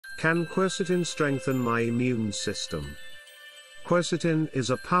Can quercetin strengthen my immune system? Quercetin is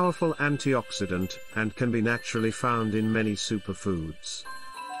a powerful antioxidant and can be naturally found in many superfoods.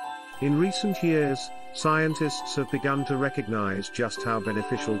 In recent years, scientists have begun to recognize just how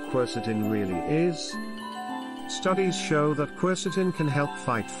beneficial quercetin really is. Studies show that quercetin can help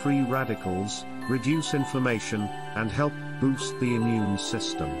fight free radicals, reduce inflammation, and help boost the immune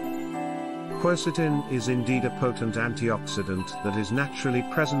system. Quercetin is indeed a potent antioxidant that is naturally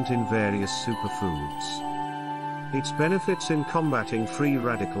present in various superfoods. Its benefits in combating free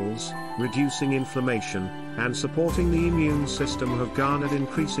radicals, reducing inflammation, and supporting the immune system have garnered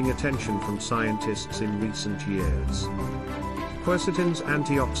increasing attention from scientists in recent years. Quercetin's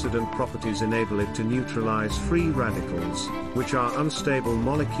antioxidant properties enable it to neutralize free radicals, which are unstable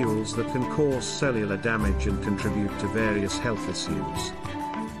molecules that can cause cellular damage and contribute to various health issues.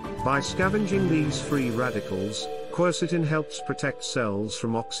 By scavenging these free radicals, quercetin helps protect cells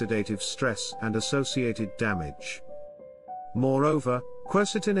from oxidative stress and associated damage. Moreover,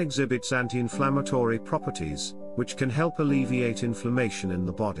 quercetin exhibits anti-inflammatory properties, which can help alleviate inflammation in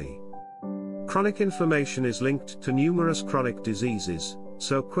the body. Chronic inflammation is linked to numerous chronic diseases,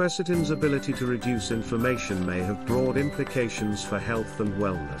 so quercetin's ability to reduce inflammation may have broad implications for health and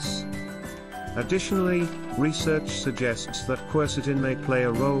wellness. Additionally, research suggests that quercetin may play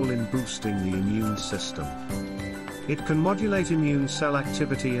a role in boosting the immune system. It can modulate immune cell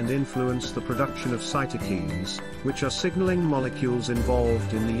activity and influence the production of cytokines, which are signaling molecules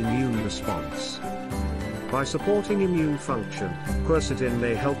involved in the immune response. By supporting immune function, quercetin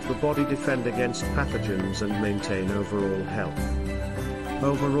may help the body defend against pathogens and maintain overall health.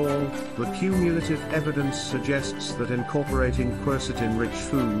 Overall, the cumulative evidence suggests that incorporating quercetin-rich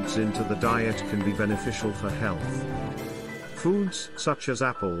foods into the diet can be beneficial for health. Foods such as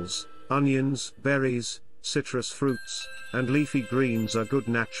apples, onions, berries, citrus fruits, and leafy greens are good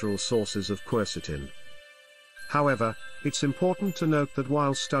natural sources of quercetin. However, it's important to note that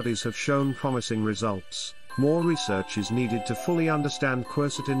while studies have shown promising results, more research is needed to fully understand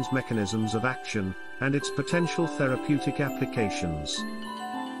quercetin's mechanisms of action and its potential therapeutic applications.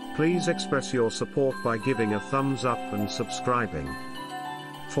 Please express your support by giving a thumbs up and subscribing.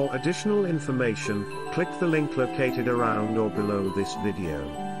 For additional information, click the link located around or below this video.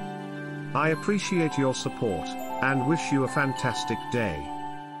 I appreciate your support, and wish you a fantastic day.